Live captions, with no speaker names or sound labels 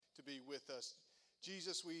be with us.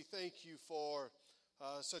 Jesus, we thank you for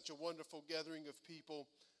such a wonderful gathering of people,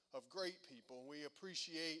 of great people. We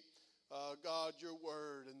appreciate, God, your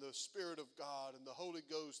word and the Spirit of God and the Holy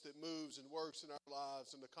Ghost that moves and works in our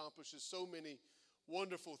lives and accomplishes so many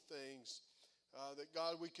wonderful things that,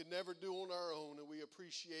 God, we could never do on our own, and we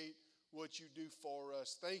appreciate what you do for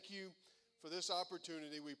us. Thank you for this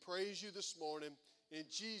opportunity. We praise you this morning. In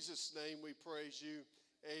Jesus' name we praise you.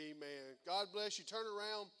 Amen. God bless you. Turn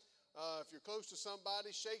around. If you're close to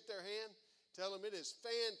somebody, shake their hand. Tell them it is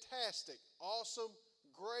fantastic, awesome,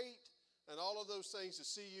 great, and all of those things to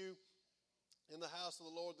see you in the house of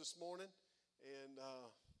the Lord this morning. And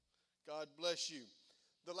God bless you.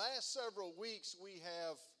 The last several weeks we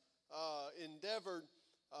have endeavored.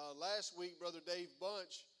 Last week, Brother Dave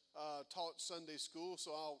Bunch taught Sunday school,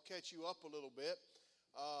 so I'll catch you up a little bit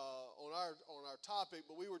on our topic.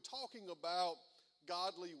 But we were talking about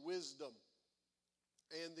godly wisdom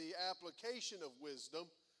and the application of wisdom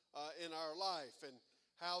in our life, and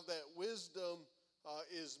how that wisdom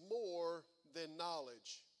is more than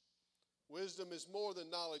knowledge. Wisdom is more than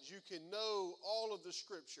knowledge. You can know all of the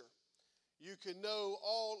Scripture. You can know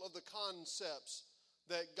all of the concepts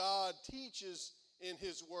that God teaches in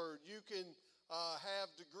His Word. You can have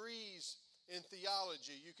degrees in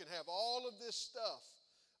theology. You can have all of this stuff,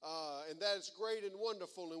 and that is great and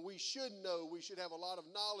wonderful, and we should know. We should have a lot of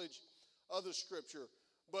knowledge of the Scripture.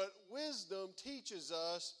 But wisdom teaches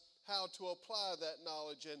us how to apply that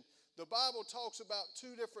knowledge, and the Bible talks about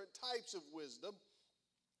two different types of wisdom.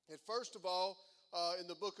 And first of all, in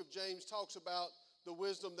the book of James, talks about the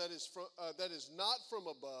wisdom that is not from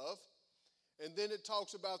above, and then it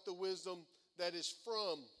talks about the wisdom that is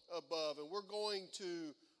from above. And we're going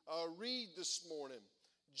to read this morning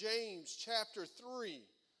James chapter 3,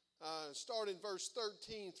 start in verse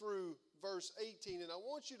 13 through verse 18. And I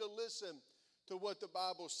want you to listen to what the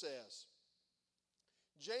Bible says.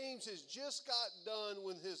 James has just got done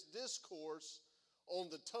with his discourse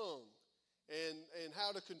on the tongue and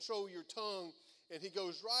how to control your tongue. And he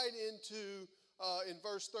goes right into, in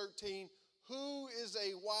verse 13, who is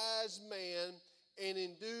a wise man and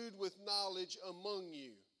endued with knowledge among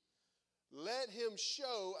you? Let him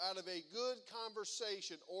show out of a good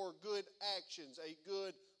conversation or good actions, a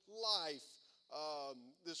good life.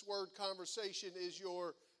 This word conversation is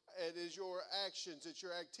your actions, it's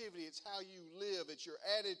your activity, it's how you live, it's your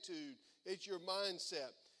attitude, it's your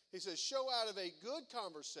mindset. He says, show out of a good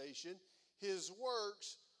conversation his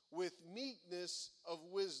works with meekness of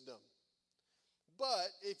wisdom. But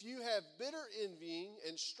if you have bitter envying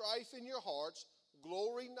and strife in your hearts,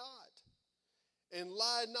 glory not, and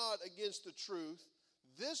lie not against the truth.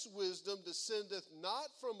 This wisdom descendeth not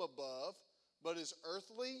from above, but is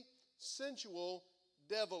earthly, sensual,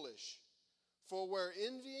 devilish. For where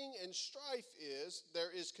envying and strife is,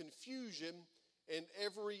 there is confusion and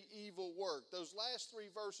every evil work. Those last three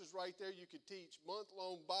verses right there, you could teach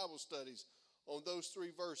month-long Bible studies on those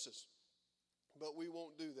three verses. But we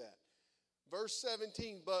won't do that. Verse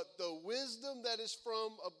 17, but the wisdom that is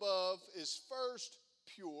from above is first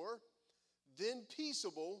pure, then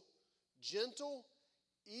peaceable, gentle,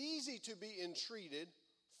 easy to be entreated,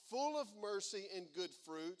 full of mercy and good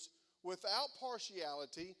fruits, without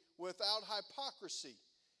partiality, without hypocrisy.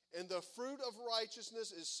 And the fruit of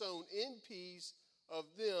righteousness is sown in peace of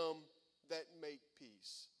them that make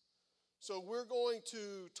peace. So we're going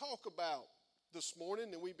to talk about this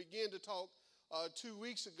morning, and we began to talk 2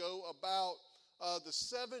 weeks ago about the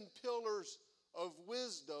 7 pillars of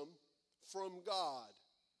wisdom from God.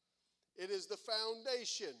 It is the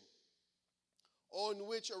foundation on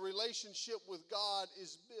which a relationship with God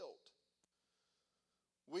is built.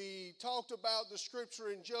 We talked about the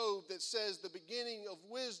scripture in Job that says the beginning of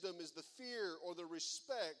wisdom is the fear or the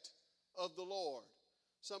respect of the Lord.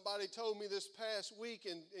 Somebody told me this past week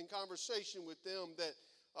in conversation with them that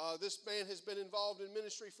this man has been involved in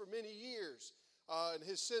ministry for many years and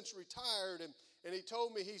has since retired. And he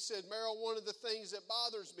told me, he said, Merrill, one of the things that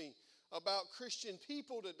bothers me about Christian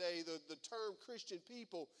people today, the term Christian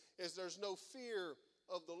people, is there's no fear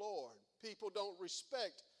of the Lord. People don't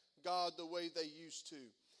respect God the way they used to.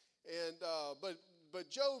 And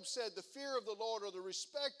but Job said the fear of the Lord or the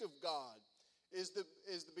respect of God is the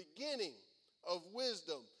beginning of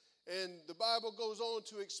wisdom. And the Bible goes on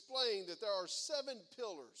to explain that there are 7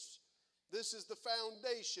 pillars. This is the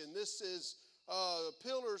foundation. This is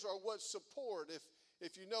pillars are what support.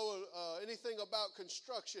 If you know anything about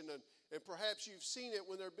construction, and perhaps you've seen it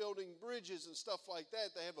when they're building bridges and stuff like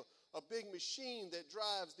that, they have a big machine that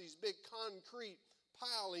drives these big concrete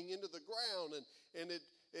piling into the ground, and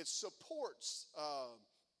it supports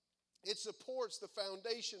the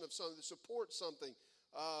foundation of something. It supports something.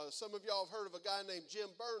 Some of y'all have heard of a guy named Jim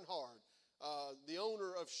Bernhard, the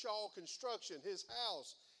owner of Shaw Construction. His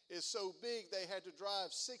house is so big they had to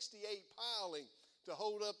drive 68 piling to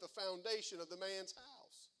hold up the foundation of the man's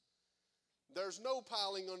house. There's no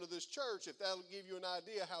piling under this church, if that'll give you an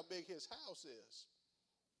idea how big his house is.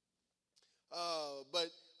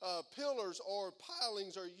 But pillars or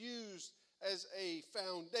pilings are used as a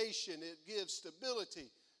foundation. It gives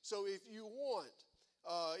stability. So if you want,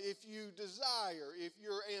 if you desire, if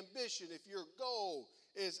your ambition, if your goal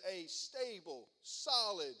is a stable,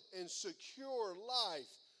 solid, and secure life,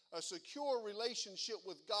 a secure relationship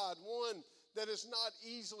with God, one that is not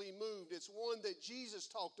easily moved. It's one that Jesus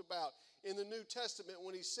talked about in the New Testament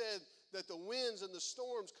when he said that the winds and the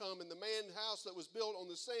storms come and the man's house that was built on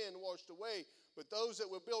the sand washed away, but those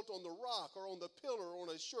that were built on the rock or on the pillar or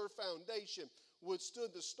on a sure foundation withstood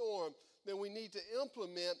the storm. Then we need to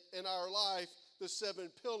implement in our life the 7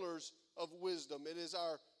 pillars of wisdom. It is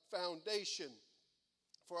our foundation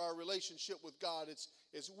for our relationship with God.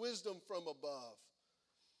 It's wisdom from above.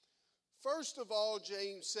 First of all,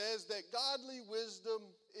 James says that godly wisdom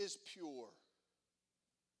is pure.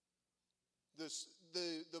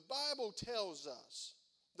 The Bible tells us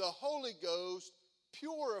the Holy Ghost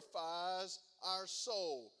purifies our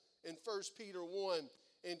soul in 1 Peter 1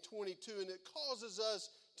 and 22, and it causes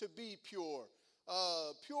us to be pure.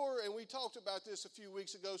 Pure, and we talked about this a few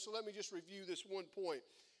weeks ago, so let me just review this one point.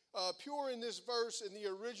 Pure in this verse in the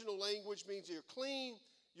original language means you're clean,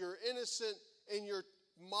 you're innocent, and you're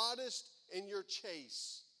modest, and you're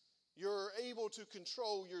chaste. You're able to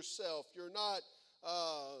control yourself. You're not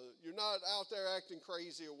out there acting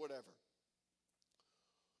crazy or whatever.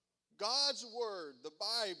 God's word, the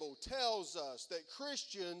Bible, tells us that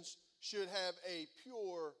Christians should have a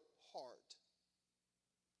pure heart.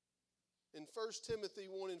 In 1 Timothy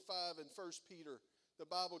 1 and 5 and 1 Peter, the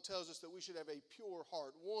Bible tells us that we should have a pure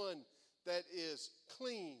heart, one that is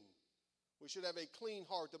clean. We should have a clean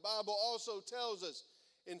heart. The Bible also tells us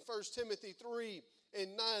in 1 Timothy 3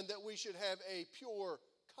 and 9 that we should have a pure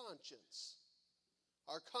conscience.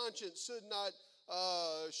 Our conscience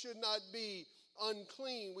should not be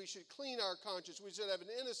unclean. We should clean our conscience. We should have an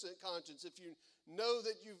innocent conscience. If you know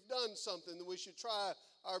that you've done something, then we should try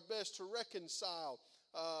our best to reconcile.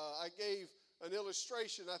 I gave an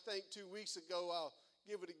illustration, I think, 2 weeks ago. I'll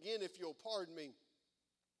give it again if you'll pardon me.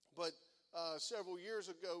 But several years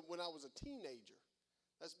ago when I was a teenager,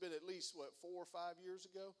 that's been at least, 4 or 5 years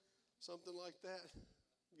ago? Something like that,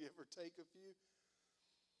 give or take a few.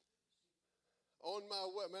 On my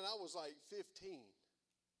way, man, I was like 15.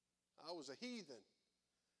 I was a heathen.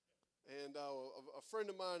 And a friend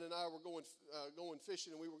of mine and I were going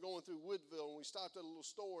fishing, and we were going through Woodville, and we stopped at a little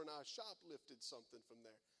store, and I shoplifted something from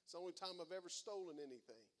there. It's the only time I've ever stolen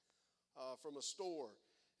anything from a store,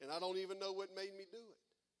 and I don't even know what made me do it.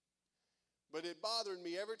 But it bothered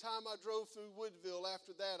me. Every time I drove through Woodville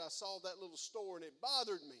after that, I saw that little store, and it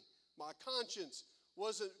bothered me. My conscience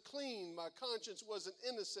wasn't clean. My conscience wasn't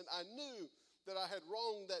innocent. I knew that I had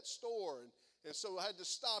wronged that store, and so I had to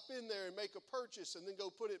stop in there and make a purchase and then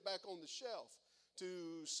go put it back on the shelf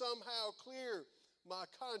to somehow clear my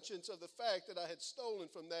conscience of the fact that I had stolen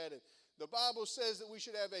from that. And the Bible says that we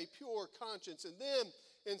should have a pure conscience. And then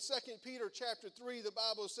in 2 Peter chapter 3, the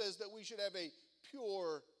Bible says that we should have a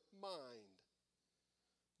pure mind.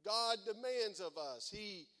 God demands of us.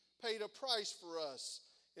 He paid a price for us.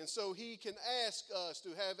 And so he can ask us to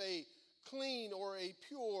have a clean or a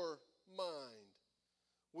pure mind.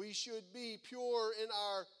 We should be pure in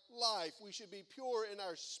our life. We should be pure in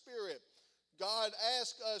our spirit. God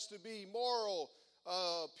asks us to be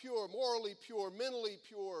pure, morally pure, mentally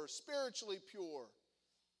pure, spiritually pure.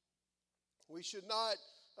 We should not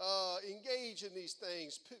engage in these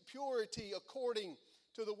things. Purity, according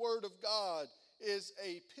to the Word of God, is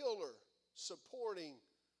a pillar supporting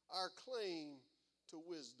our claim to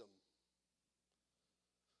wisdom.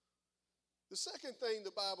 The second thing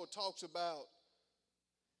the Bible talks about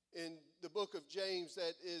in the book of James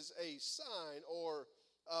that is a sign or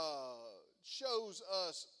shows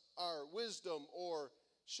us our wisdom or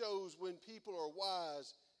shows when people are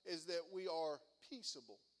wise is that we are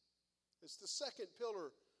peaceable. It's the second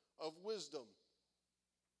pillar of wisdom.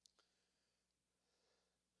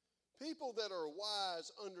 People that are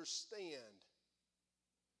wise understand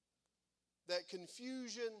that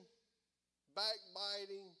confusion,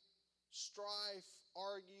 backbiting, strife,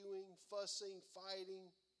 arguing, fussing,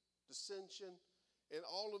 fighting, dissension, and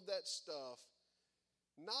all of that stuff,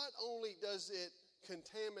 not only does it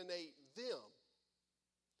contaminate them,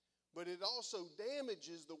 but it also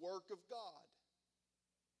damages the work of God.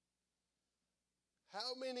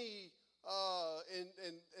 How many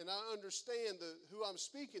and I understand who I'm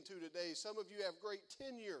speaking to today. Some of you have great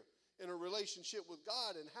tenure in a relationship with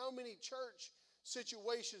God. And how many church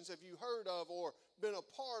situations have you heard of or been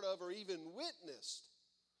a part of or even witnessed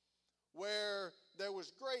where there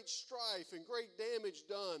was great strife and great damage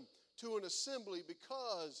done to an assembly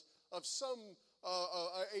because of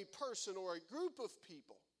a person or a group of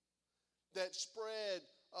people that spread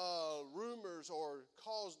rumors or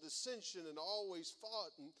caused dissension and always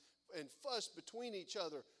fought and fussed between each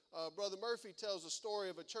other? Brother Murphy tells a story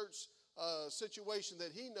of a church situation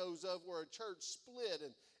that he knows of where a church split,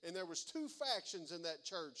 and there was two factions in that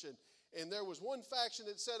church, and there was one faction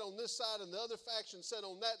that sat on this side and the other faction sat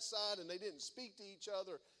on that side, and they didn't speak to each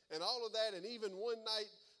other and all of that. And even one night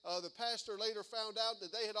the pastor later found out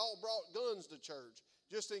that they had all brought guns to church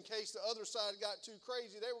just in case the other side got too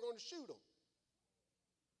crazy, they were going to shoot them.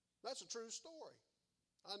 That's a true story.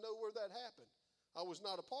 I know where that happened. I was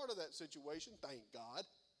not a part of that situation, thank God.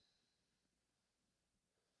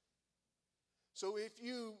 So if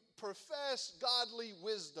you profess godly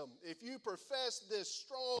wisdom, if you profess this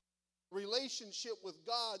strong relationship with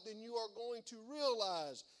God, then you are going to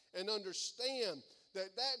realize and understand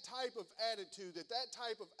that type of attitude, that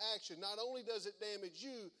type of action, not only does it damage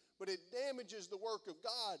you, but it damages the work of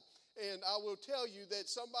God. And I will tell you that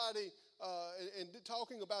somebody, and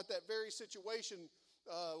talking about that very situation,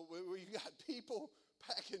 where you got people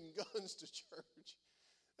packing guns to church,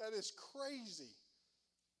 that is crazy.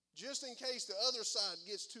 Just in case the other side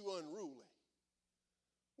gets too unruly.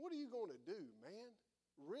 What are you going to do, man?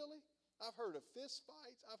 Really? I've heard of fist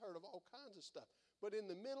fights. I've heard of all kinds of stuff. But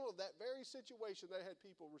in the middle of that very situation, they had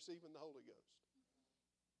people receiving the Holy Ghost.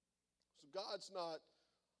 So God's not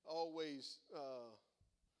always,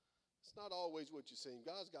 it's not always what you seem.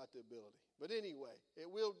 God's got the ability. But anyway, it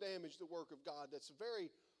will damage the work of God. That's a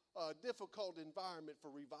very difficult environment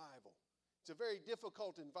for revival. It's a very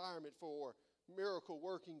difficult environment for miracle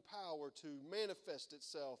working power to manifest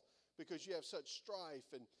itself because you have such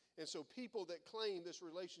strife. And so people that claim this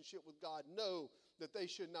relationship with God know that they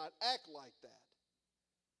should not act like that.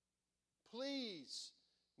 Please,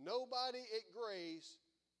 nobody at Grace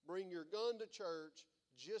bring your gun to church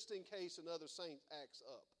just in case another saint acts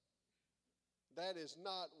up. That is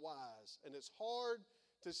not wise. And it's hard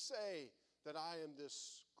to say that I am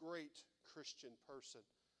this great Christian person.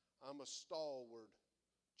 I'm a stalwart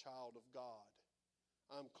child of God.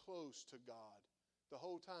 I'm close to God. The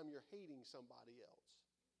whole time you're hating somebody else.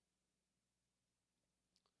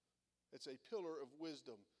 It's a pillar of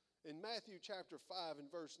wisdom. In Matthew chapter 5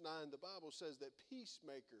 and verse 9, the Bible says that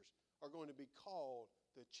peacemakers are going to be called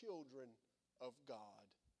the children of God.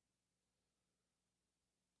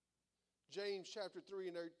 James chapter 3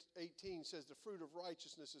 and 18 says the fruit of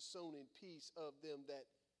righteousness is sown in peace of them that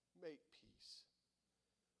make peace.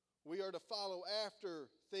 We are to follow after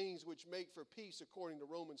things which make for peace according to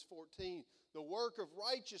Romans 14. The work of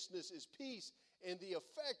righteousness is peace, and the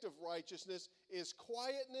effect of righteousness is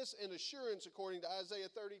quietness and assurance according to Isaiah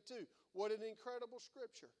 32. What an incredible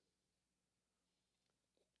scripture.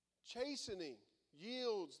 Chastening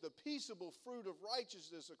yields the peaceable fruit of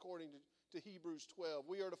righteousness according to Hebrews 12.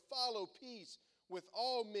 We are to follow peace with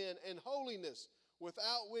all men and holiness,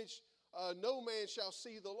 without which no man shall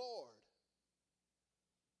see the Lord.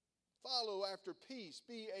 Follow after peace.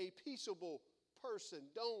 Be a peaceable person.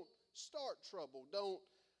 Don't start trouble. Don't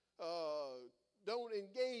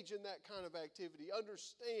engage in that kind of activity.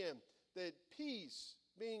 Understand that peace,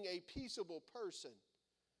 being a peaceable person,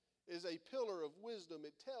 is a pillar of wisdom.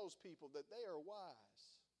 It tells people that they are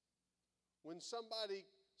wise. When somebody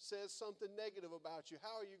says something negative about you,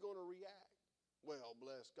 how are you going to react? Well,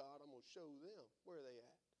 bless God, I'm going to show them where they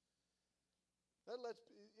at. That lets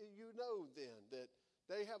you know then that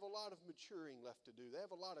they have a lot of maturing left to do. They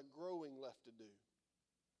have a lot of growing left to do.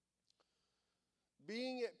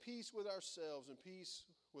 Being at peace with ourselves and peace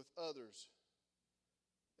with others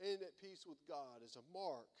and at peace with God is a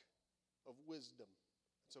mark of wisdom.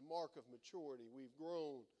 It's a mark of maturity. We've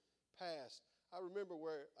grown past. I remember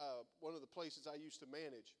where one of the places I used to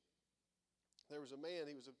manage, there was a man,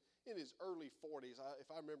 he was in his early 40s.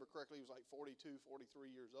 If I remember correctly, he was like 42,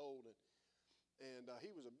 43 years old. And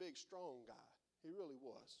he was a big, strong guy. He really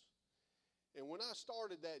was. And when I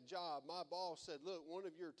started that job, my boss said, look, one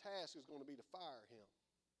of your tasks is going to be to fire him.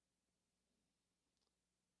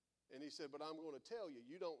 And he said, but I'm going to tell you,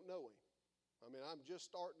 you don't know him. I mean, I'm just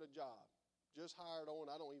starting a job, just hired on.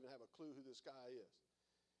 I don't even have a clue who this guy is.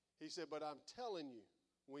 He said, but I'm telling you,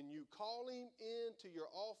 when you call him into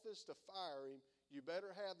your office to fire him, you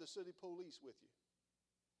better have the city police with you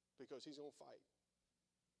because he's going to fight.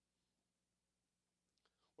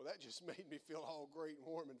 Well, that just made me feel all great and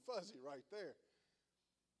warm and fuzzy right there.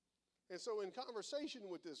 And so in conversation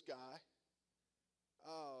with this guy,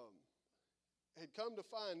 had come to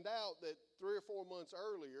find out that 3 or 4 months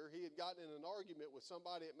earlier, he had gotten in an argument with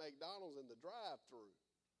somebody at McDonald's in the drive-thru.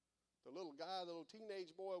 The little guy, the little teenage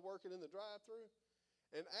boy working in the drive-thru,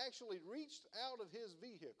 and actually reached out of his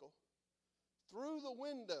vehicle through the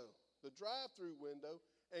window, the drive-thru window,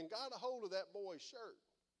 and got a hold of that boy's shirt.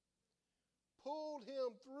 Pulled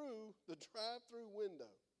him through the drive-thru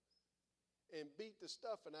window and beat the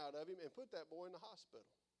stuffing out of him and put that boy in the hospital.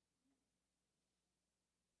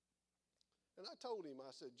 And I told him,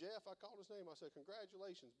 I said, Jeff, I called his name. I said,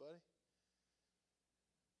 congratulations, buddy.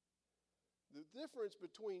 The difference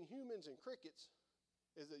between humans and crickets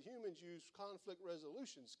is that humans use conflict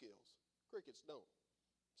resolution skills. Crickets don't.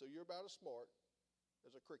 So you're about as smart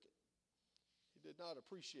as a cricket. He did not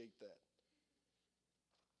appreciate that.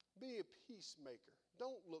 Be a peacemaker.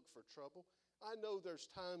 Don't look for trouble. I know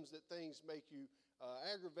there's times that things make you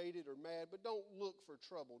aggravated or mad, but don't look for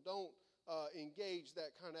trouble. Don't engage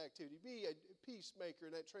that kind of activity. Be a peacemaker,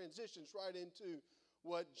 and that transitions right into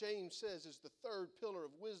what James says is the third pillar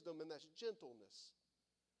of wisdom, and that's gentleness.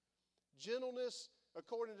 Gentleness,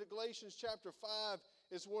 according to Galatians chapter 5,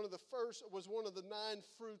 was one of the 9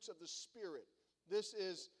 fruits of the Spirit. This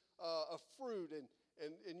is a fruit,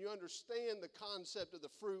 and you understand the concept of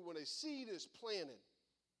the fruit when a seed is planted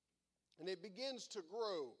and it begins to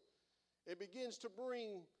grow. It begins to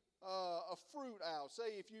bring a fruit out.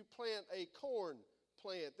 Say if you plant a corn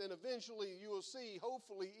plant, then eventually you will see,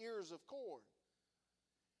 hopefully, ears of corn.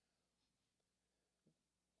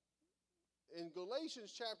 In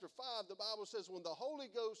Galatians chapter 5, the Bible says when the Holy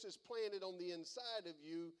Ghost is planted on the inside of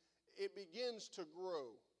you, it begins to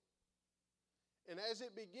grow. And as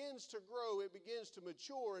it begins to grow, it begins to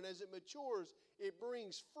mature. And as it matures, it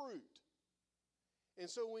brings fruit. And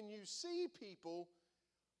so when you see people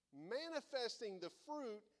manifesting the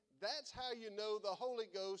fruit, that's how you know the Holy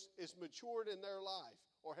Ghost is matured in their life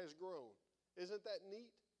or has grown. Isn't that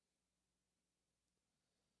neat?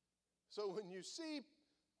 So when you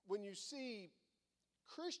see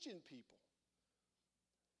Christian people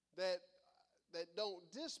that don't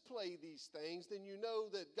display these things, then you know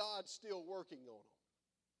that God's still working on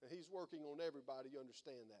them. And He's working on everybody, you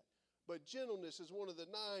understand that. But gentleness is one of the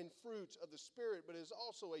 9 fruits of the Spirit, but is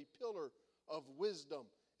also a pillar of wisdom.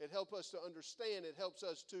 It helps us to understand. It helps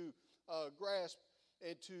us to grasp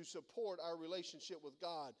and to support our relationship with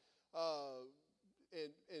God.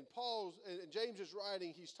 And James is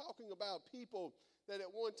writing, he's talking about people that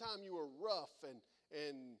at one time you were rough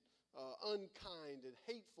and unkind and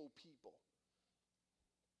hateful people.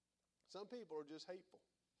 Some people are just hateful.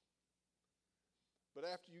 But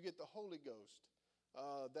after you get the Holy Ghost,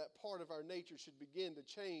 that part of our nature should begin to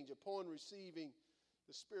change. Upon receiving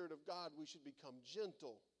the Spirit of God, we should become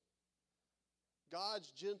gentle.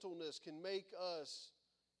 God's gentleness can make us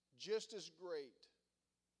just as great,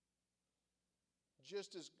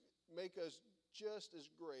 make us just as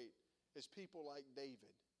great as people like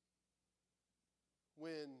David.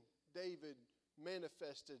 When David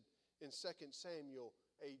manifested in 2 Samuel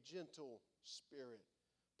a gentle spirit.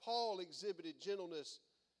 Paul exhibited gentleness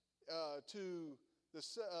to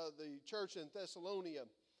the church in Thessalonica,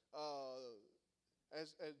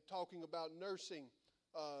 as talking about nursing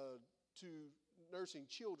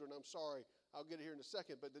children. I'm sorry, I'll get it here in a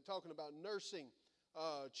second, but they're talking about nursing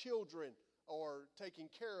children, or taking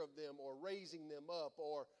care of them, or raising them up,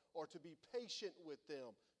 or to be patient with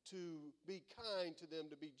them, to be kind to them,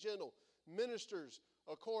 to be gentle. Ministers,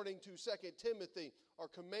 according to 2 Timothy, are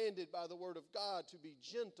commanded by the Word of God to be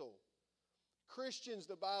gentle. Christians,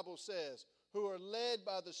 the Bible says, who are led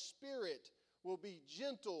by the Spirit will be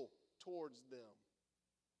gentle towards them.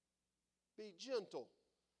 Be gentle.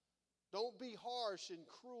 Don't be harsh and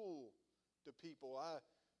cruel to people.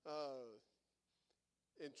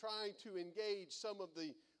 In trying to engage some of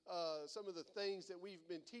the things that we've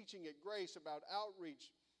been teaching at Grace about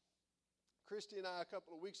outreach, Christy and I a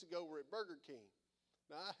couple of weeks ago were at Burger King.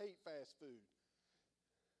 Now, I hate fast food,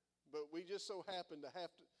 but we just so happened to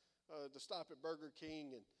have to stop at Burger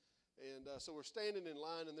King, and so we're standing in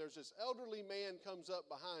line, and there's this elderly man comes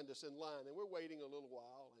up behind us in line, and we're waiting a little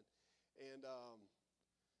while, and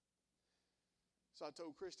so I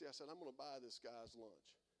told Christy, I said, I'm going to buy this guy's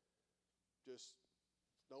lunch. Just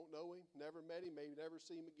don't know him, never met him, maybe never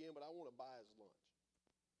see him again, but I want to buy his lunch.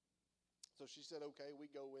 So she said, okay,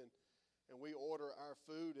 we go in and we order our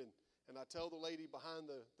food, and I tell the lady behind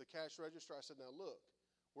the cash register, I said, now look,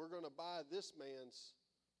 we're going to buy this man's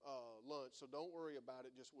lunch, so don't worry about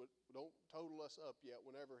it. Just don't total us up yet.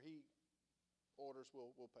 Whenever he orders,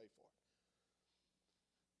 we'll pay for it.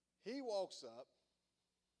 He walks up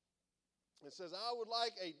and says, I would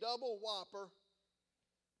like a double Whopper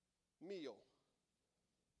meal.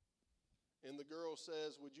 And the girl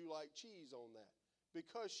says, would you like cheese on that?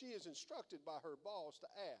 Because she is instructed by her boss to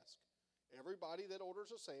ask. Everybody that orders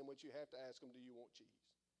a sandwich, you have to ask them, do you want cheese?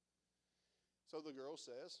 So the girl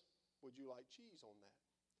says, would you like cheese on that?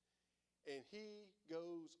 And he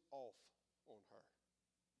goes off on her.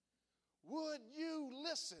 Would you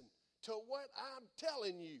listen to what I'm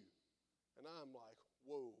telling you? And I'm like,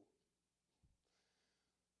 whoa.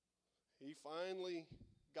 He finally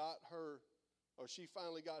got her, or she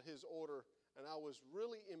finally got his order, and I was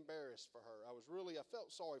really embarrassed for her. I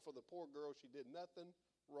felt sorry for the poor girl. She did nothing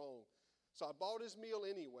wrong. So I bought his meal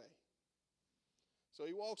anyway. So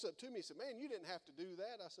he walks up to me and said, man, you didn't have to do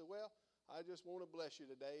that. I said, well, I just want to bless you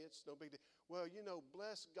today. It's no big deal. Well,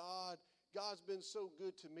 bless God. God's been so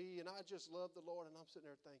good to me, and I just love the Lord. And I'm sitting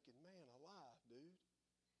there thinking, man, alive, dude.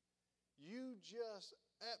 You just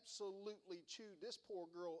absolutely chewed this poor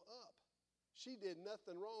girl up. She did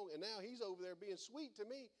nothing wrong, and now he's over there being sweet to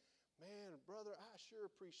me. Man, brother, I sure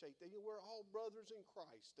appreciate that. We're all brothers in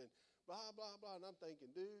Christ, and blah, blah, blah. And I'm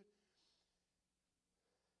thinking, dude,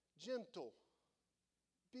 gentle.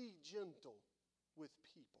 Be gentle with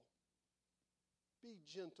people. Be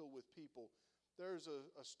gentle with people. There's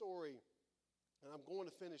a story, and I'm going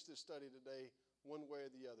to finish this study today one way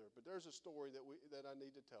or the other, but there's a story that I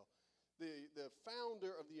need to tell. The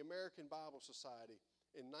founder of the American Bible Society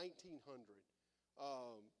in 1900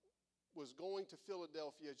 was going to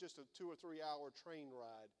Philadelphia, just a 2 or 3 hour train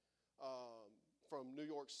ride from New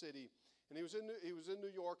York City. And he was in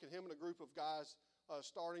New York, and him and a group of guys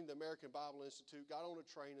starting the American Bible Institute got on a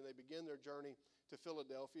train, and they began their journey to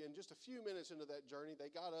Philadelphia. And just a few minutes into that journey, they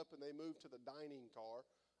got up and they moved to the dining car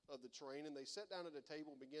of the train, and they sat down at a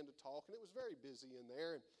table and began to talk, and it was very busy in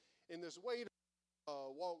there. And this waiter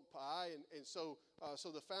walked by, and so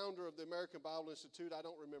the founder of the American Bible Institute, I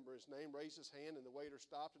don't remember his name, raised his hand, and the waiter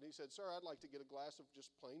stopped, and he said, sir, I'd like to get a glass of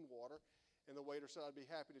just plain water. And the waiter said, I'd be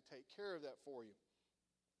happy to take care of that for you.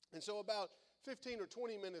 And so about 15 or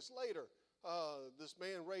 20 minutes later, this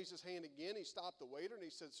man raised his hand again. He stopped the waiter, and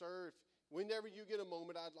he said, sir, whenever you get a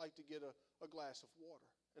moment, I'd like to get a glass of water.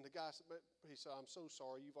 And the guy said, I'm so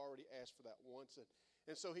sorry, you've already asked for that once.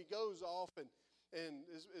 And so he goes off, and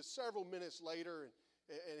it's several minutes later,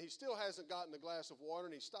 and he still hasn't gotten a glass of water,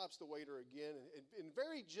 and he stops the waiter again. And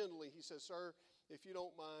very gently, he says, sir, if you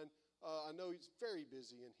don't mind, I know he's very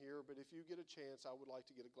busy in here, but if you get a chance, I would like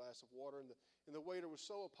to get a glass of water. And the waiter was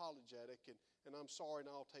so apologetic, and I'm sorry, and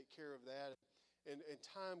I'll take care of that. And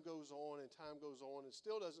time goes on, and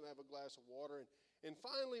still doesn't have a glass of water. And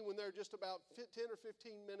finally, when they're just about 10 or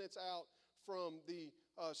 15 minutes out from the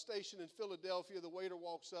station in Philadelphia, the waiter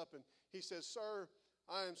walks up, and he says, sir,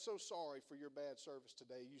 I am so sorry for your bad service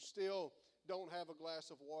today. You still don't have a glass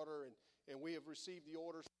of water, and we have received the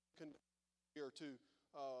orders here to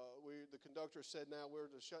the conductor said now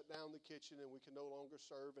we're to shut down the kitchen and we can no longer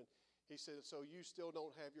serve. And he said, so you still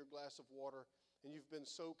don't have your glass of water, and you've been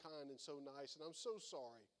so kind and so nice, and I'm so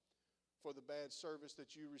sorry for the bad service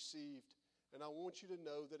that you received, and I want you to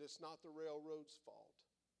know that it's not the railroad's fault.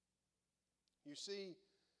 You see,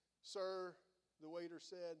 sir, the waiter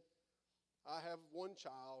said, I have one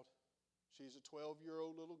child. She's a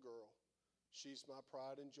 12-year-old little girl. She's my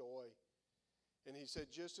pride and joy. And he said,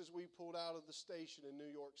 just as we pulled out of the station in New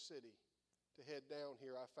York City to head down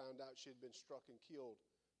here, I found out she had been struck and killed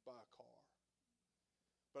by a car.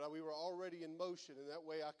 But we were already in motion, and that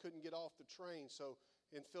way I couldn't get off the train. So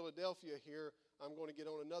in Philadelphia here, I'm going to get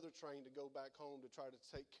on another train to go back home to try to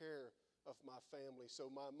take care of my family. So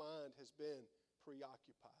my mind has been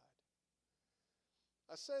preoccupied.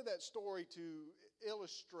 I say that story to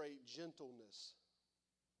illustrate gentleness.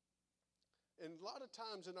 And a lot of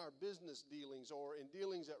times in our business dealings or in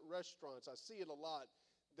dealings at restaurants, I see it a lot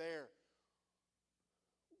there.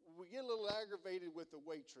 We get a little aggravated with the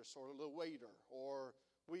waitress or the waiter, or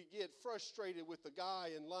we get frustrated with the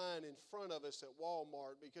guy in line in front of us at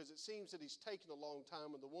Walmart because it seems that he's taking a long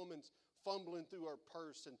time and the woman's fumbling through her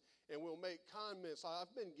purse, and we'll make comments.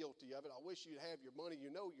 I've been guilty of it. I wish you'd have your money.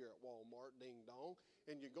 You know you're at Walmart, ding dong,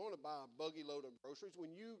 and you're going to buy a buggy load of groceries.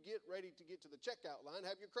 When you get ready to get to the checkout line,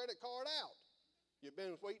 have your credit card out. You've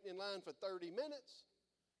been waiting in line for 30 minutes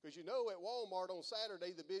because you know at Walmart on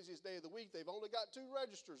Saturday, the busiest day of the week, they've only got 2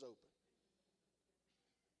 registers open.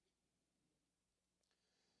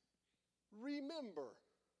 Remember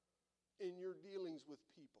in your dealings with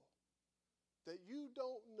people that you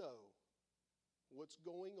don't know what's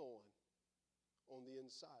going on the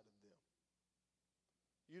inside of them.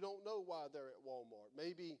 You don't know why they're at Walmart.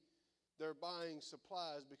 Maybe they're buying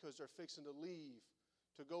supplies because they're fixing to leave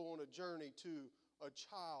to go on a journey to a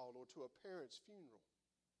child or to a parent's funeral.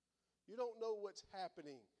 You don't know what's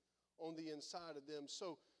happening on the inside of them.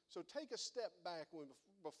 So take a step back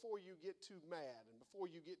before you get too mad and before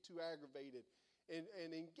you get too aggravated,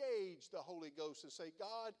 and engage the Holy Ghost and say,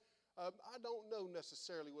 God, I don't know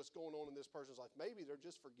necessarily what's going on in this person's life. Maybe they're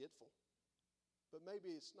just forgetful, but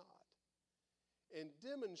maybe it's not. And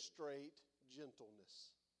demonstrate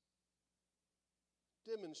gentleness.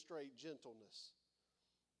 Demonstrate gentleness.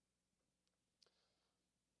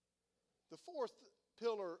 The fourth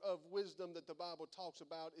pillar of wisdom that the Bible talks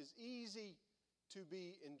about is easy to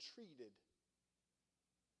be entreated.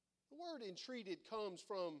 The word entreated comes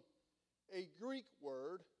from a Greek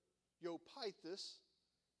word, eupaithos,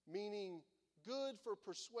 meaning good for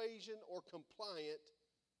persuasion or compliant,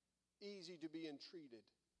 easy to be entreated.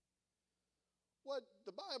 What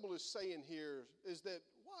the Bible is saying here is that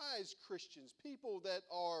wise Christians, people that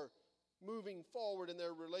are moving forward in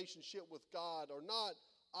their relationship with God, are not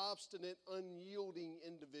obstinate, unyielding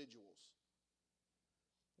individuals,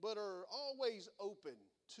 but are always open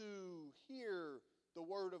to hear the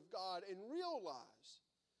Word of God and realize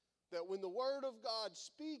that when the Word of God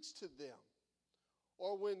speaks to them,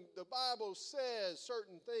 or when the Bible says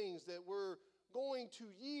certain things, that we're going to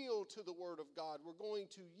yield to the Word of God. We're going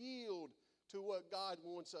to yield to what God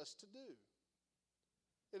wants us to do.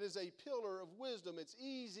 It is a pillar of wisdom. It's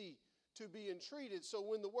easy to be entreated. So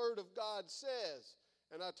when the Word of God says,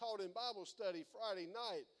 and I taught in Bible study Friday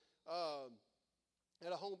night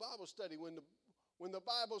at a home Bible study, when the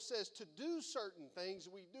Bible says to do certain things,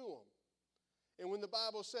 we do them. And when the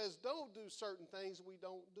Bible says don't do certain things, we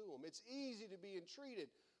don't do them. It's easy to be entreated.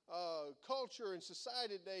 Culture and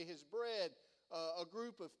society today has bred a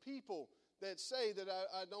group of people that say that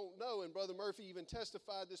I don't know. And Brother Murphy even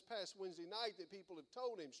testified this past Wednesday night that people have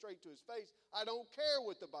told him straight to his face, I don't care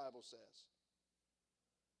what the Bible says.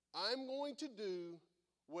 I'm going to do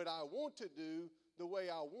what I want to do the way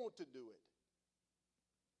I want to do it.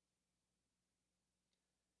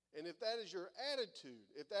 And if that is your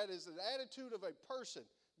attitude, if that is an attitude of a person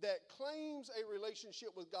that claims a relationship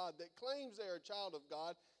with God, that claims they are a child of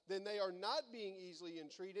God, then they are not being easily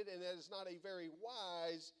entreated, and that is not a very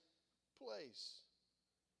wise place.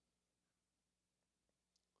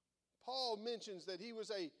 Paul mentions that he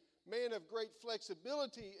was a man of great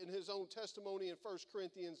flexibility in his own testimony in 1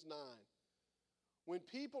 Corinthians 9. When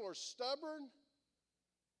people are stubborn,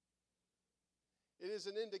 it is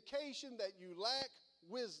an indication that you lack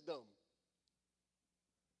wisdom.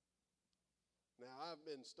 Now, I've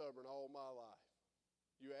been stubborn all my life.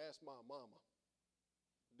 You ask my mama.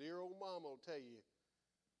 Dear old mama will tell you,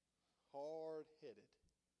 hard-headed.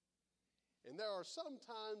 And there are some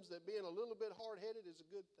times that being a little bit hard-headed is a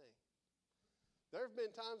good thing. There have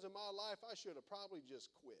been times in my life I should have probably just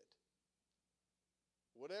quit.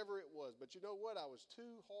 Whatever it was. But you know what? I was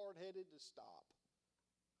too hard-headed to stop.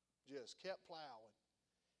 Just kept plowing.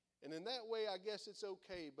 And in that way, I guess it's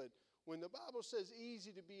okay. But when the Bible says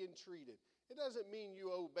easy to be entreated, it doesn't mean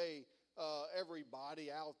you obey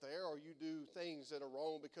everybody out there or you do things that are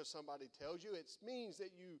wrong because somebody tells you. It means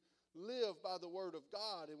that you live by the Word of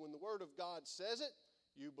God. And when the Word of God says it,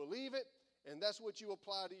 you believe it, and that's what you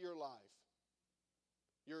apply to your life.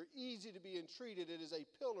 You're easy to be entreated. It is a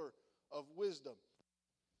pillar of wisdom.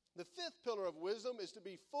 The fifth pillar of wisdom is to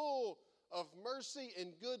be full of mercy and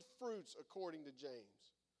good fruits, according to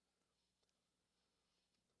James.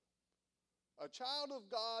 A child of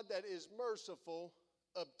God that is merciful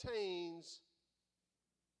obtains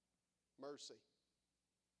mercy.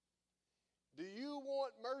 Do you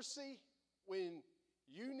want mercy when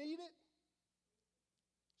you need it?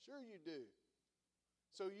 Sure you do.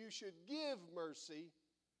 So you should give mercy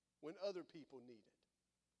when other people need it.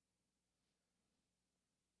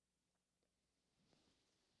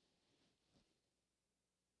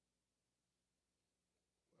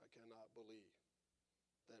 I cannot believe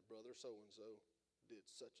that brother so-and-so did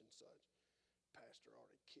such and such. Pastor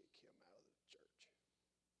ought to kick him out of the church.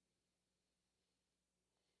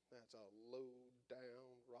 That's a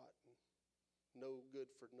low-down, rotten, no good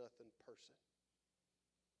for nothing person.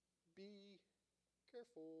 Be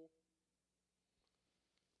careful.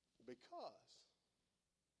 Because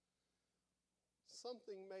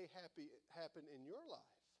something may happen in your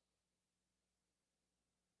life.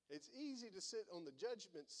 It's easy to sit on the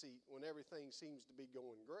judgment seat when everything seems to be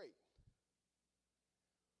going great.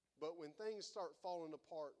 But when things start falling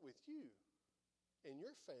apart with you and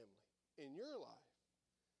your family, in your life,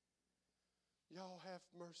 y'all have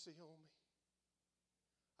mercy on me.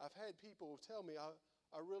 I've had people tell me,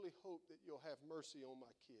 I really hope that you'll have mercy on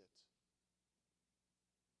my kids.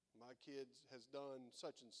 My kid has done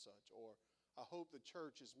such and such, or I hope the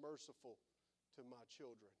church is merciful to my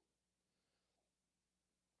children.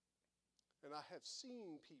 And I have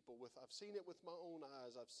seen people I've seen it with my own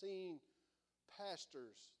eyes. I've seen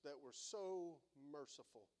pastors that were so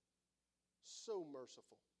merciful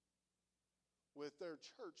with their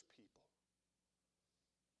church people.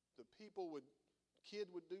 The kid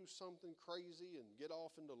would do something crazy and get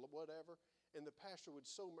off into whatever, and the pastor would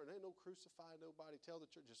ain't no crucify nobody, tell the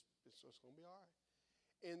church, it's going to be all right.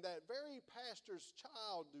 And that very pastor's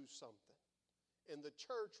child do something, and the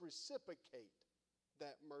church reciprocate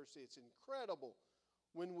that mercy. It's incredible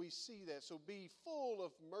when we see that. So be full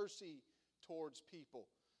of mercy towards people.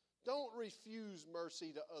 Don't refuse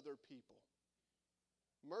mercy to other people.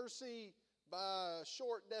 Mercy, by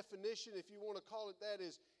short definition, if you want to call it that,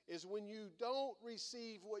 is when you don't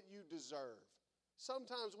receive what you deserve.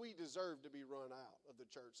 Sometimes we deserve to be run out of the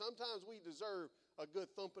church. Sometimes we deserve a good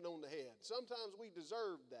thumping on the head. Sometimes we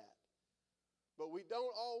deserve that. But we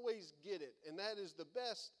don't always get it. And that is the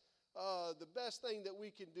best thing that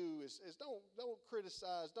we can do is don't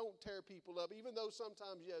criticize, don't tear people up, even though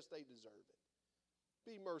sometimes, yes, they deserve it.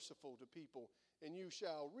 Be merciful to people, and you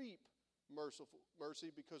shall reap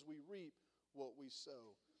mercy, because we reap what we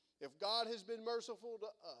sow. If God has been merciful to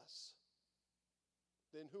us,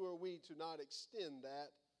 then who are we to not extend that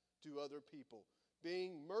to other people?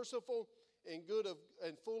 Being merciful and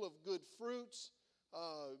full of good fruits,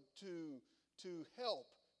 to help,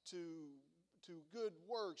 to good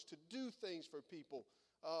works, to do things for people,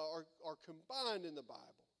 are combined in the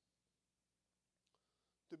Bible.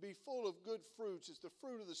 To be full of good fruits is the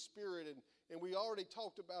fruit of the Spirit, and we already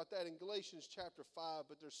talked about that in Galatians chapter 5,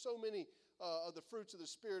 but there's so many of the fruits of the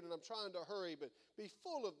Spirit, and I'm trying to hurry, but be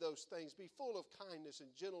full of those things. Be full of kindness and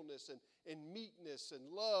gentleness and meekness and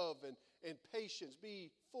love and patience. Be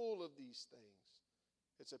full of these things.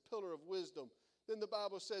 It's a pillar of wisdom. Then the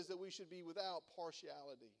Bible says that we should be without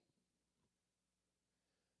partiality.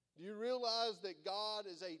 Do you realize that God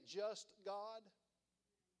is a just God?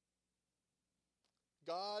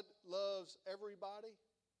 God loves everybody.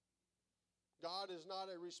 God is not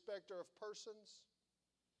a respecter of persons.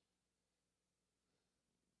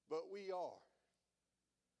 But we are.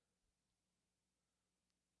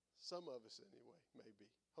 Some of us anyway, maybe.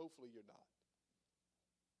 Hopefully you're not.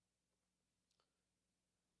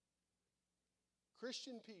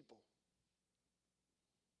 Christian people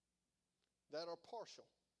that are partial.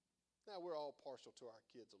 Now, we're all partial to our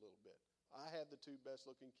kids a little bit. I had the two best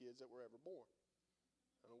looking kids that were ever born.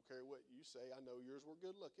 I don't care what you say. I know yours were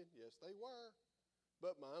good looking. Yes, they were.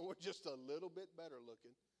 But mine were just a little bit better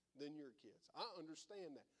looking than your kids. I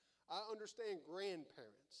understand that. I understand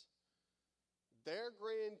grandparents. Their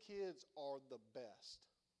grandkids are the best.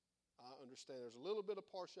 I understand there's a little bit of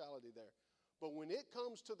partiality there. But when it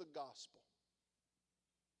comes to the gospel,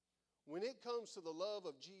 when it comes to the love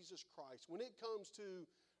of Jesus Christ, when it comes to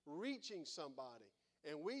reaching somebody,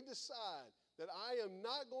 and we decide that I am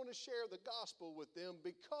not going to share the gospel with them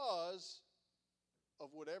because of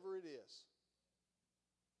whatever it is.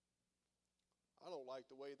 I don't like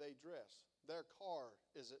the way they dress. Their car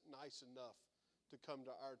isn't nice enough to come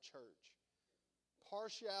to our church.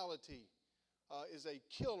 Partiality is a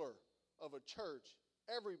killer of a church.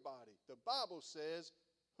 Everybody. The Bible says,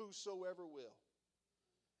 whosoever will.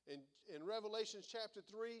 In Revelation chapter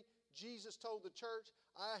 3, Jesus told the church,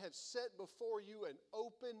 I have set before you an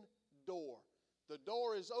open door. The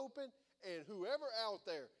door is open, and whoever out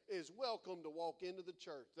there is welcome to walk into the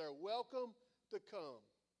church. They're welcome to come.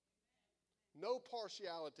 No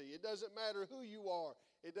partiality. It doesn't matter who you are.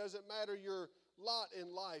 It doesn't matter your lot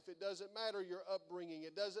in life. It doesn't matter your upbringing.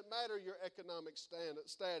 It doesn't matter your economic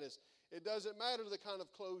status. It doesn't matter the kind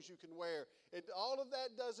of clothes you can wear. All of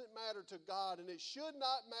that doesn't matter to God, and it should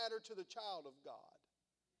not matter to the child of God.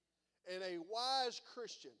 And a wise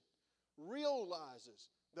Christian realizes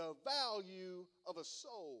the value of a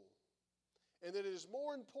soul, and that it is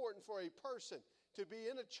more important for a person to be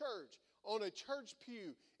in a church, on a church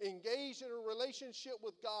pew, engaged in a relationship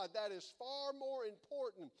with God. That is far more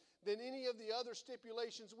important than any of the other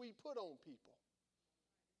stipulations we put on people.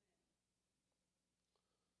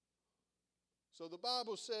 So the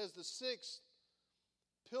Bible says the sixth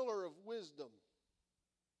pillar of wisdom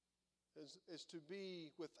is to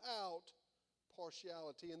be without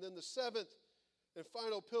partiality. And then the seventh and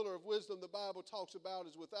final pillar of wisdom the Bible talks about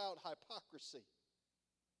is without hypocrisy.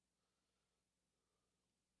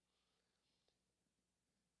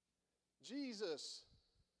 Jesus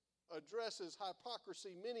addresses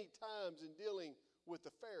hypocrisy many times in dealing with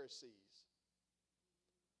the Pharisees.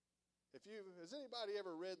 Has anybody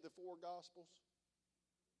ever read the four Gospels?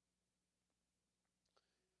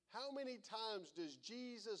 How many times does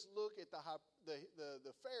Jesus look at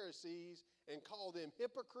the Pharisees and call them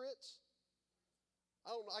hypocrites?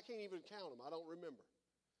 I can't even count them. I don't remember.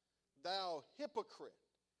 Thou hypocrite.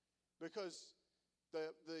 Because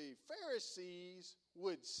the Pharisees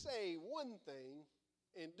would say one thing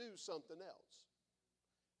and do something else.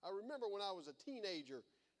 I remember when I was a teenager,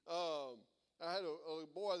 I had a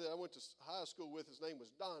boy that I went to high school with. His name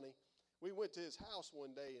was Donnie. We went to his house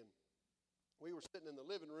one day, and we were sitting in the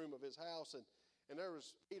living room of his house, and there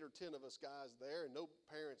was 8 or 10 of us guys there, and no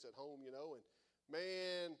parents at home, and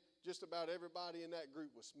man, just about everybody in that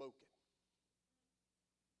group was smoking.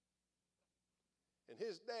 And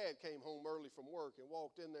his dad came home early from work and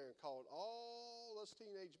walked in there and called all those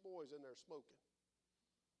teenage boys in there smoking.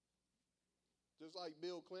 Just like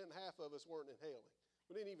Bill Clinton, half of us weren't inhaling.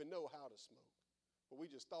 We didn't even know how to smoke, but we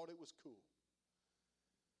just thought it was cool.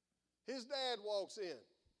 His dad walks in,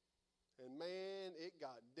 and man, it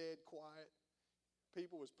got dead quiet.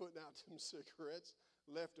 People was putting out them cigarettes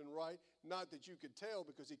left and right. Not that you could tell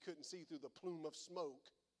because he couldn't see through the plume of smoke.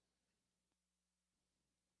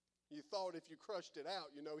 You thought if you crushed it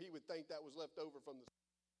out, he would think that was left over from the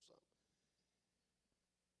something.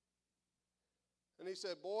 And he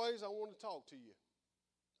said, boys, I want to talk to you.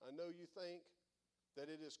 I know you think that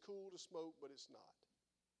it is cool to smoke, but it's not.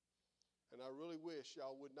 And I really wish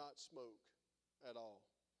y'all would not smoke at all.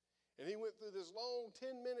 And he went through this long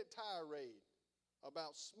 10-minute tirade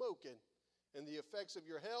about smoking and the effects of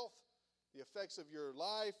your health, the effects of your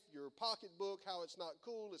life, your pocketbook, how it's not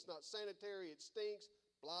cool, it's not sanitary, it stinks,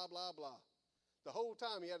 blah, blah, blah. The whole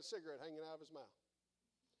time he had a cigarette hanging out of his mouth.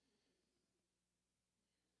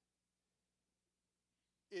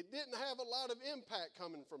 It didn't have a lot of impact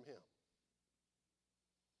coming from him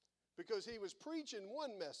because he was preaching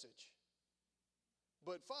one message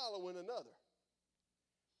but following another.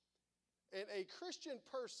 And a Christian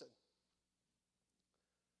person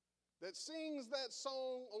that sings that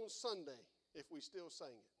song on Sunday, if we still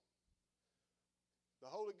sing it, the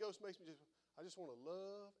Holy Ghost makes me I just want to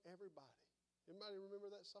love everybody. Everybody remember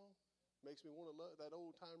that song? Makes me want to love, that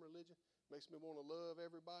old time religion, makes me want to love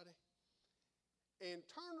everybody. And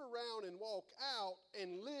turn around and walk out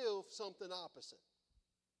and live something opposite.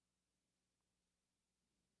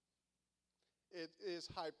 It is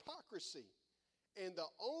hypocrisy. And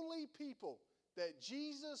the only people that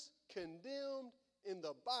Jesus condemned in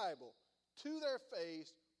the Bible to their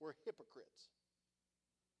face were hypocrites.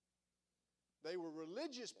 They were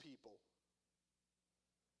religious people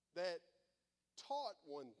that taught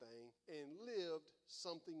one thing and lived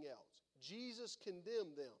something else. Jesus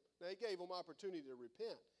condemned them. Now, he gave them opportunity to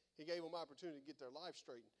repent. He gave them opportunity to get their life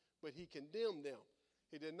straightened. But he condemned them.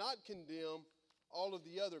 He did not condemn all of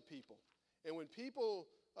the other people. And when people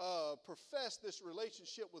profess this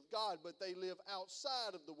relationship with God, but they live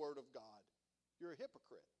outside of the Word of God, you're a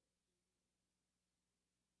hypocrite.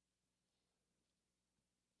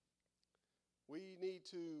 We need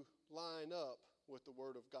to line up with the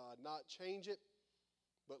Word of God, not change it,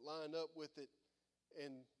 but line up with it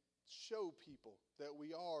and show people that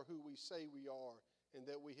we are who we say we are and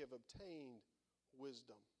that we have obtained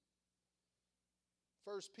wisdom.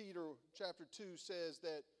 1 Peter chapter 2 says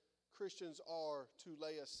that Christians are to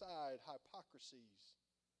lay aside hypocrisies,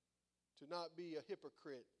 to not be a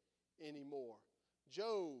hypocrite anymore.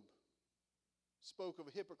 Job spoke of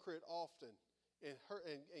a hypocrite often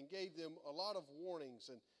and gave them a lot of warnings.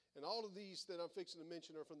 And all of these that I'm fixing to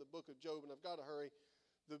mention are from the book of Job, and I've got to hurry.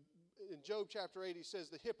 In Job chapter 8, he says,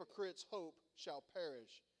 the hypocrite's hope shall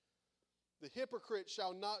perish. The hypocrite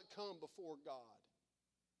shall not come before God.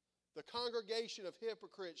 The congregation of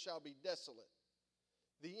hypocrites shall be desolate.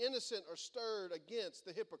 The innocent are stirred against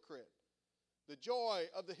the hypocrite. The joy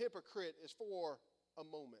of the hypocrite is for a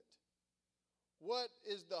moment. What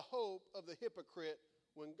is the hope of the hypocrite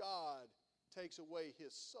when God takes away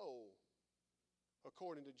his soul?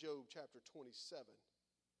 According to Job chapter 27.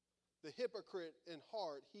 The hypocrite in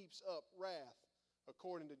heart heaps up wrath.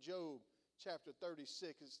 According to Job chapter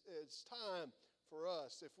 36. It's time for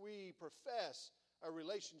us, if we profess a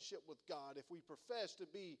relationship with God, if we profess to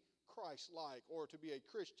be Christ-like or to be a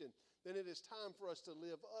Christian, then it is time for us to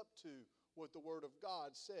live up to what the Word of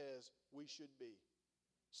God says we should be.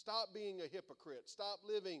 Stop being a hypocrite. Stop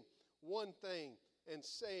living one thing and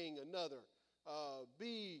saying another.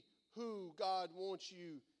 Be who God wants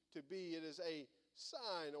you to be. It is a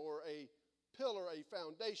sign or a pillar, a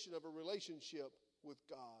foundation of a relationship with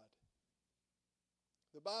God.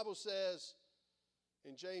 The Bible says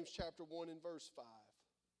in James chapter 1 and verse 5,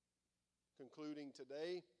 concluding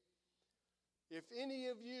today, if any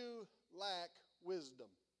of you lack wisdom,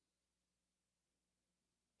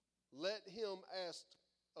 let him ask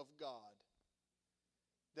of God,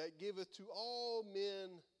 that giveth to all men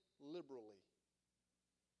liberally,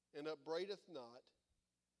 and upbraideth not,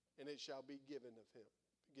 and it shall be given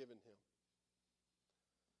him.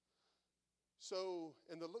 So,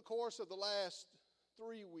 in the course of the last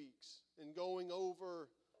 3 weeks, in going over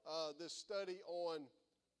this study on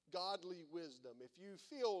godly wisdom, if you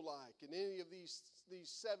feel like in any of these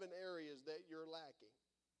 7 areas that you're lacking,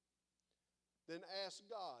 then ask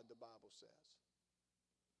God, the Bible says.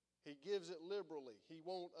 He gives it liberally. He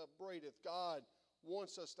won't upbraideth. God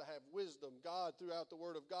wants us to have wisdom. God, throughout the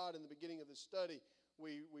Word of God, in the beginning of this study,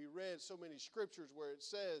 we read so many scriptures where it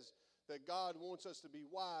says that God wants us to be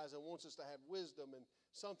wise and wants us to have wisdom, and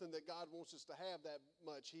something that God wants us to have that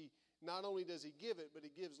much. He not only does He give it, but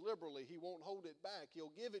He gives liberally. He won't hold it back.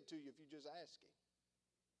 He'll give it to you if you just ask Him.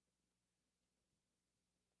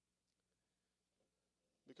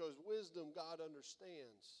 Because wisdom, God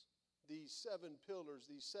understands these 7 pillars,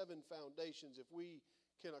 these 7 foundations. If we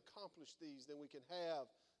can accomplish these, then we can have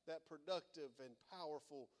that productive and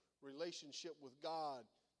powerful relationship with God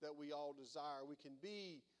that we all desire. We can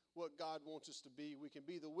be what God wants us to be. We can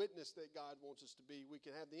be the witness that God wants us to be. We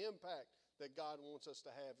can have the impact that God wants us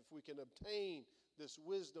to have if we can obtain this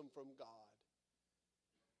wisdom from God.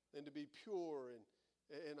 And to be pure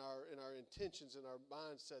in our intentions and our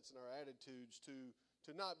mindsets and our attitudes, to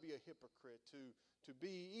not be a hypocrite, to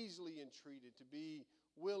be easily entreated, to be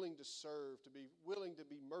willing to serve, to be willing to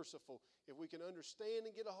be merciful. If we can understand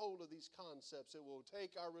and get a hold of these concepts, it will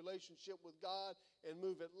take our relationship with God and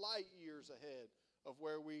move it light years ahead of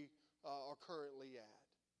where we are currently at.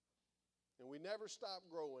 And we never stop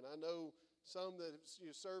growing. I know some that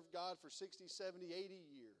you served God for 60, 70, 80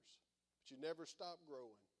 years, but you never stop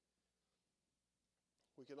growing.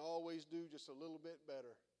 We can always do just a little bit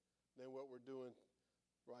better than what we're doing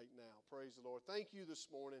right now. Praise the Lord. Thank you this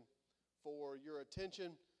morning for your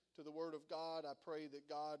attention to the Word of God. I pray that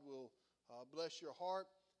God will bless your heart,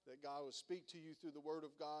 that God will speak to you through the Word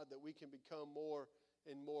of God, that we can become more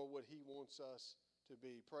and more what He wants us to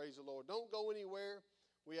be. Praise the Lord. Don't go anywhere.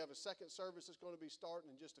 We have a second service that's going to be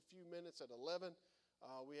starting in just a few minutes at 11.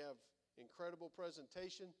 We have incredible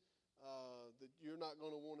presentation that you're not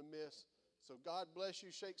going to want to miss. So God bless you.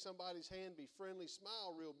 Shake somebody's hand. Be friendly.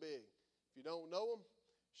 Smile real big. If you don't know them,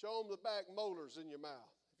 show them the back molars in your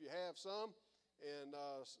mouth, if you have some, and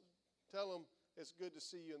tell them it's good to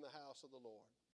see you in the house of the Lord.